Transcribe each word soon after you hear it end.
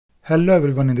Hello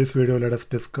everyone, in this video let us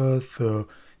discuss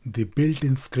the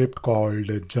built-in script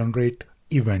called generate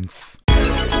events.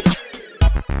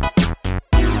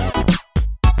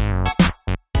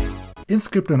 In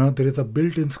ScriptRunner there is a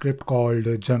built-in script called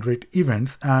generate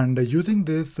events, and using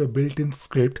this built-in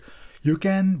script you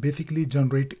can basically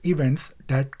generate events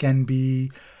that can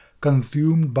be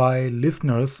consumed by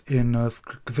listeners in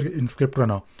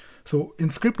ScriptRunner. So in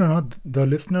ScriptRunner the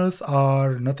listeners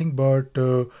are nothing but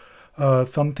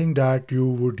something that you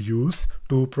would use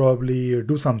to probably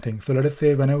do something. So let us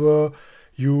say whenever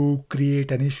you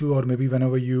create an issue, or maybe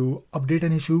whenever you update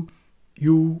an issue,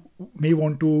 you may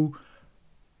want to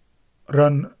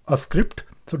run a script.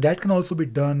 So that can also be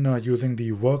done using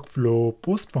the workflow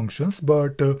post functions,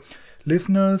 but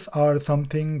listeners are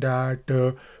something that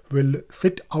will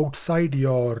sit outside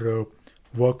your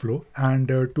workflow, and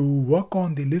to work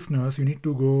on the listeners you need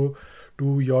to go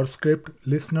to your script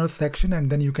listeners section, and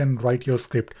then you can write your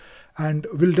script. And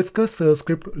we'll discuss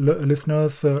script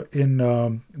listeners in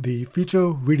the future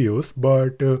videos,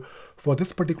 but for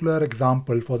this particular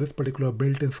example, for this particular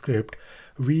built-in script,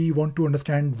 we want to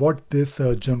understand what this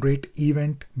generate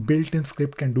event built-in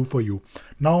script can do for you.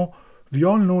 Now we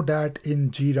all know that in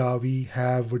Jira we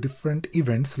have different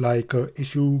events like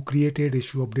issue created,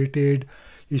 issue updated,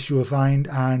 issue assigned,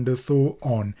 and so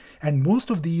on. And most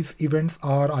of these events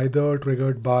are either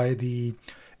triggered by the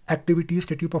activities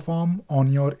that you perform on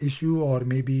your issue, or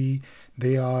maybe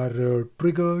they are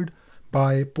triggered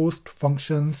by post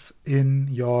functions in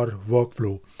your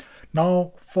workflow.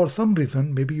 Now, for some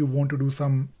reason, maybe you want to do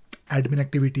some admin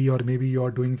activity, or maybe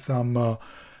you're doing some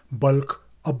bulk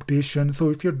updation. So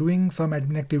if you're doing some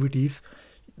admin activities,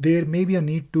 there may be a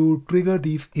need to trigger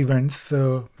these events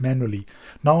manually.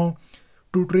 Now,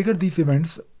 to trigger these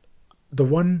events, the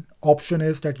one option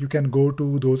is that you can go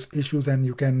to those issues and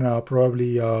you can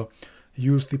probably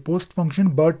use the post function,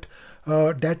 but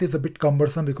that is a bit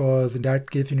cumbersome, because in that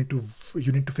case you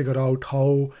need to figure out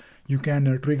how you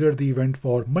can trigger the event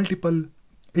for multiple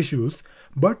issues.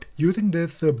 But using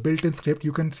this built-in script,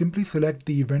 you can simply select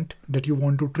the event that you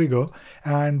want to trigger,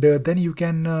 and then you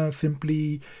can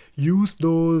simply use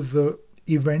those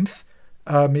events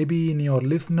maybe in your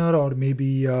listener, or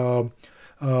maybe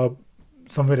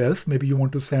somewhere else. Maybe you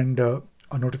want to send a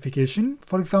notification,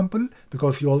 for example,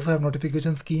 because you also have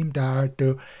notification scheme that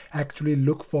actually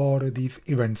look for these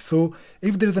events. So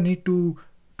if there is a need to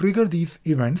trigger these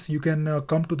events, you can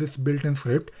come to this built-in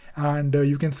script, and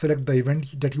you can select the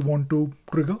event that you want to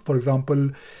trigger. For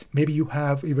example, maybe you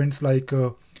have events like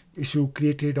issue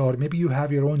created, or maybe you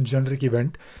have your own generic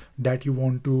event that you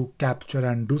want to capture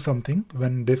and do something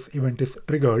when this event is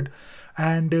triggered.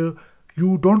 And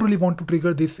you don't really want to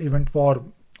trigger this event for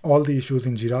all the issues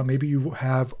in Jira. Maybe you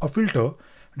have a filter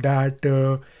that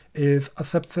is a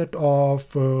subset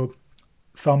of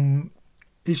some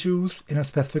issues in a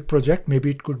specific project. Maybe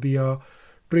it could be a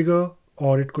trigger,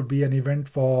 or it could be an event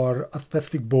for a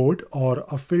specific board, or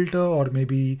a filter, or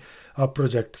maybe a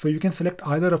project. So you can select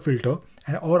either a filter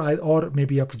or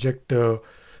maybe a project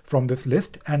from this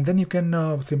list, and then you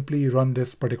can simply run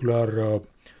this particular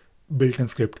built-in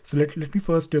script. So let me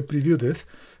first preview this.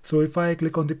 So if I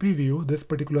click on the preview, this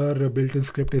particular built-in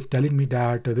script is telling me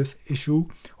that this issue,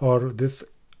 or this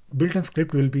built-in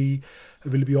script will be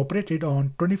operated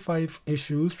on 25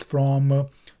 issues from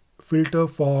filter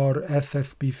for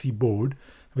SSPC board,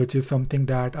 which is something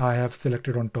that I have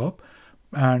selected on top.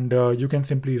 And you can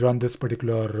simply run this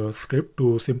particular script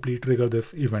to simply trigger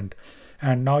this event.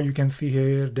 And now you can see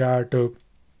here that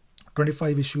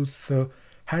 25 issues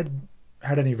had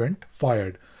an event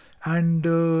fired, and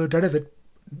that is it.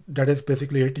 That is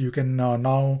basically it. You can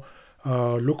now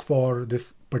look for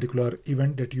this particular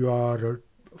event that you are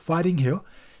firing here,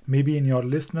 maybe in your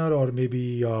listener, or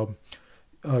maybe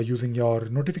using your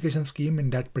notification scheme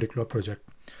in that particular project.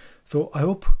 So I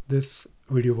hope this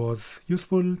video was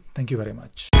useful. Thank you very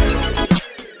much.